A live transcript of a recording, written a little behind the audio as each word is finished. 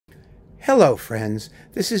Hello, friends.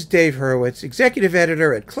 This is Dave Hurwitz, executive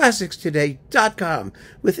editor at ClassicsToday.com,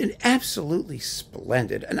 with an absolutely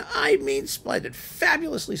splendid, and I mean splendid,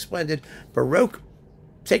 fabulously splendid, Baroque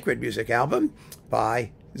sacred music album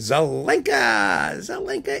by Zelenka.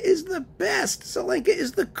 Zelenka is the best. Zelenka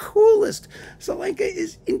is the coolest. Zelenka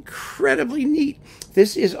is incredibly neat.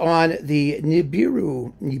 This is on the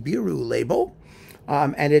Nibiru label.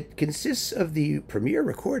 And it consists of the premiere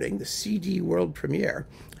recording, the CD world premiere.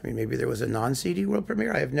 I mean, maybe there was a non-CD world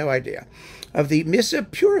premiere. I have no idea. Of the Missa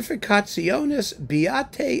Purificationis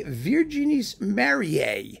Beatae Virginis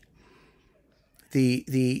Mariae.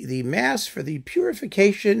 The Mass for the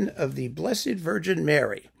purification of the Blessed Virgin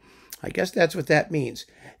Mary. I guess that's what that means.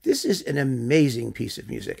 This is an amazing piece of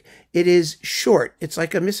music. It is short. It's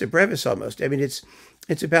like a Missa Brevis almost. I mean, it's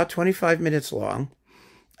about 25 minutes long.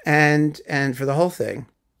 And for the whole thing,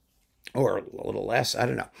 or a little less, I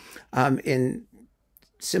don't know, in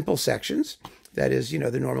simple sections, that is,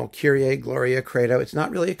 the normal Kyrie, Gloria, Credo. It's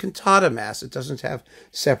not really a cantata mass. It doesn't have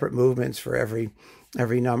separate movements for every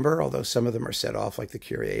number, although some of them are set off like the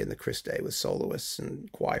Kyrie and the Christe with soloists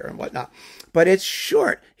and choir and whatnot. But it's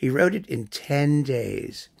short. He wrote it in 10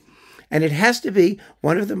 days. And it has to be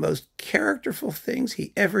one of the most characterful things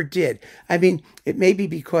he ever did. I mean, it may be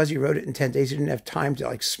because he wrote it in 10 days, he didn't have time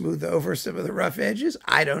to smooth over some of the rough edges.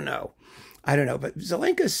 I don't know. But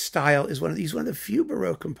Zelenka's style is one of the few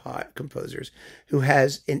Baroque composers who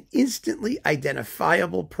has an instantly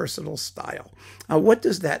identifiable personal style. Now, what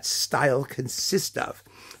does that style consist of?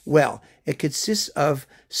 Well, it consists of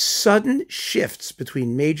sudden shifts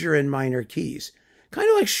between major and minor keys, kind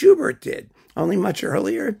of like Schubert did, only much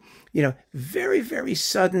earlier. Very, very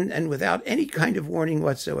sudden and without any kind of warning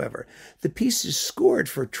whatsoever. The piece is scored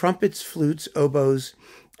for trumpets, flutes, oboes,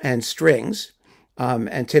 and strings,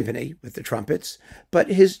 and timpani with the trumpets.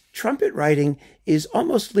 But his trumpet writing is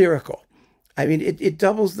almost lyrical. I mean, it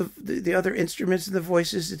doubles the other instruments and the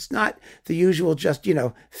voices. It's not the usual just,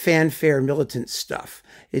 fanfare militant stuff.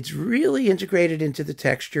 It's really integrated into the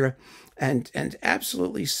texture and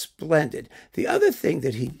absolutely splendid. The other thing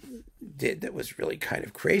that he did that was really kind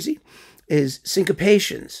of crazy is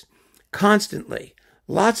syncopations constantly,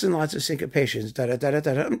 lots and lots of syncopations, da da da da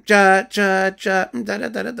da cha cha cha da da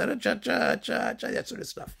da da da cha cha cha cha, that sort of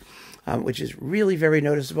stuff, which is really very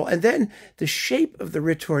noticeable. And then the shape of the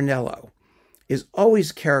ritornello is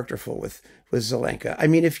always characterful with Zelenka. I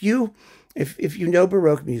mean, if you know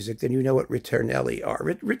Baroque music, then you know what ritornelli are.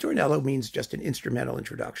 Ritornello means just an instrumental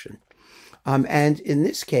introduction. And in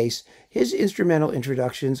this case, his instrumental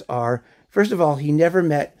introductions are, first of all, he never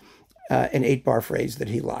met an 8-bar phrase that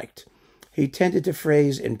he liked. He tended to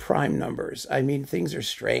phrase in prime numbers. I mean, things are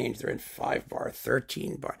strange. They're in 5-bar,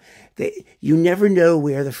 13-bar. You never know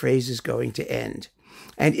where the phrase is going to end.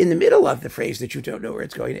 And in the middle of the phrase that you don't know where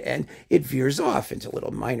it's going to end, it veers off into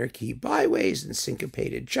little minor key byways and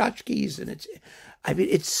syncopated tchotchkes. And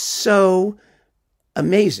it's so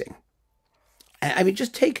amazing. I mean,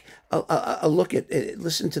 just take a look at,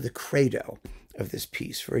 listen to the credo of this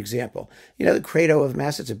piece, for example. The credo of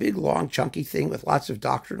Mass, it's a big, long, chunky thing with lots of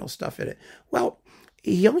doctrinal stuff in it. Well,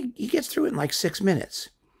 he gets through it in 6 minutes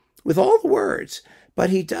with all the words, but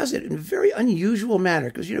he does it in a very unusual manner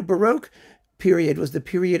because, Baroque period was the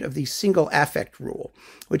period of the single affect rule,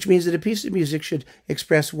 which means that a piece of music should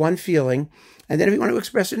express one feeling, and then if you want to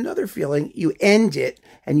express another feeling, you end it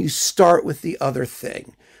and you start with the other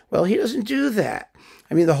thing. Well, he doesn't do that.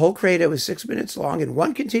 I mean, the whole credo is 6 minutes long in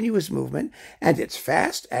one continuous movement, and it's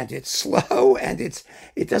fast and it's slow and it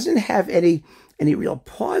doesn't have any real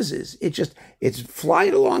pauses. It's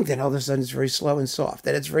flying along, then all of a sudden it's very slow and soft,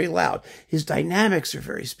 then it's very loud. His dynamics are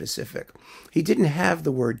very specific. He didn't have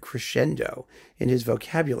the word crescendo in his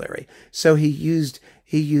vocabulary, so he used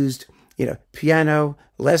piano,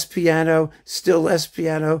 less piano, still less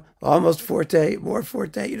piano, almost forte, more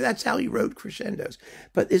forte. That's how he wrote crescendos.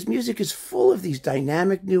 But his music is full of these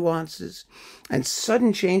dynamic nuances and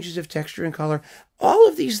sudden changes of texture and color. All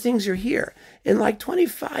of these things are here in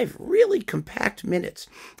 25 really compact minutes.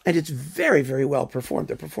 And it's very, very well performed.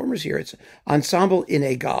 The performers here, it's Ensemble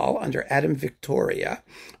Inégal under Adam Viktora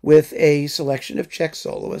with a selection of Czech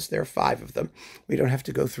soloists. There are 5 of them. We don't have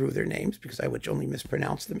to go through their names because I would only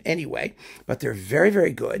mispronounce them anyway. But they're very,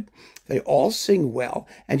 very good. They all sing well.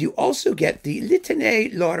 And you also get the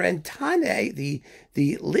Litaniae, Lauretanae,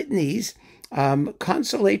 the litanies,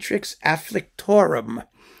 Consolatrix, afflictorum.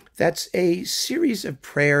 That's a series of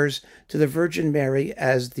prayers to the Virgin Mary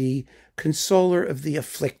as the consoler of the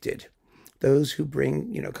afflicted. those who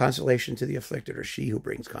bring, consolation to the afflicted, or she who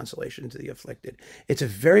brings consolation to the afflicted. It's a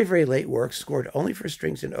very, very late work, scored only for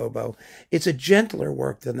strings and oboe. It's a gentler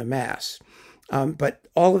work than the Mass. but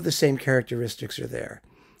all of the same characteristics are there.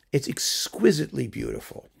 It's exquisitely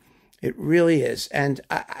beautiful. It really is. And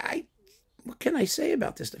what can I say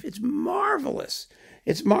about this stuff? It's marvelous.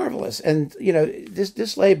 It's marvelous. And, you know,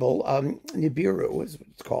 this label, Nibiru is what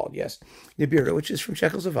it's called, yes. Nibiru, which is from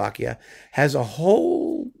Czechoslovakia, has a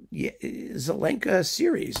whole Zelenka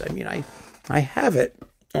series. I mean, I have it,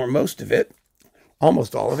 or most of it,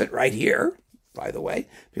 almost all of it right here, by the way,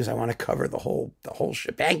 because I want to cover the whole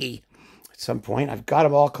shebangy at some point. I've got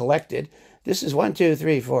them all collected. This is 1, 2,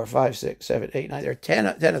 3, 4, 5, 6, 7, 8, 9. There are 10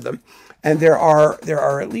 of them. And there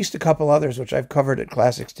are at least a couple others which I've covered at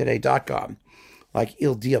ClassicsToday.com, like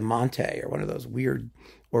Il Diamante, or one of those weird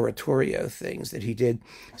oratorio things that he did.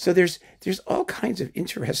 So there's all kinds of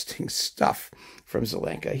interesting stuff from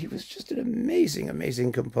Zelenka. He was just an amazing,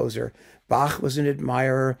 amazing composer. Bach was an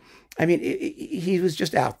admirer. I mean, he was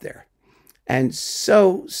just out there. And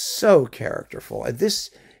so characterful. And this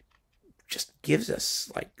just gives us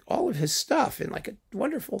like all of his stuff in like a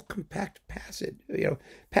wonderful compact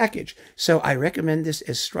package. So I recommend this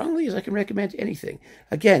as strongly as I can recommend anything.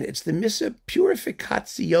 Again, it's the Missa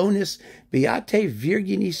Purificationis Beatae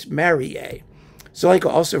Virginis Mariae. Zelenka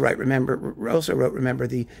also wrote, remember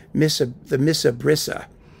the Missa Brissa,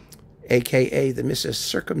 aka the Missa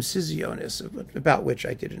Circumcisionis, about which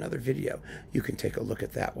I did another video. You can take a look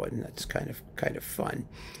at that one. That's kind of fun.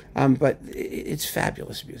 But it's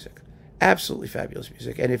fabulous music. Absolutely fabulous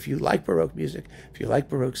music. And if you like Baroque music, if you like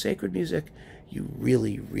Baroque sacred music, you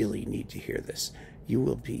really, really need to hear this. You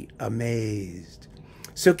will be amazed.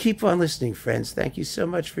 So keep on listening, friends. Thank you so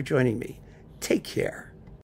much for joining me. Take care.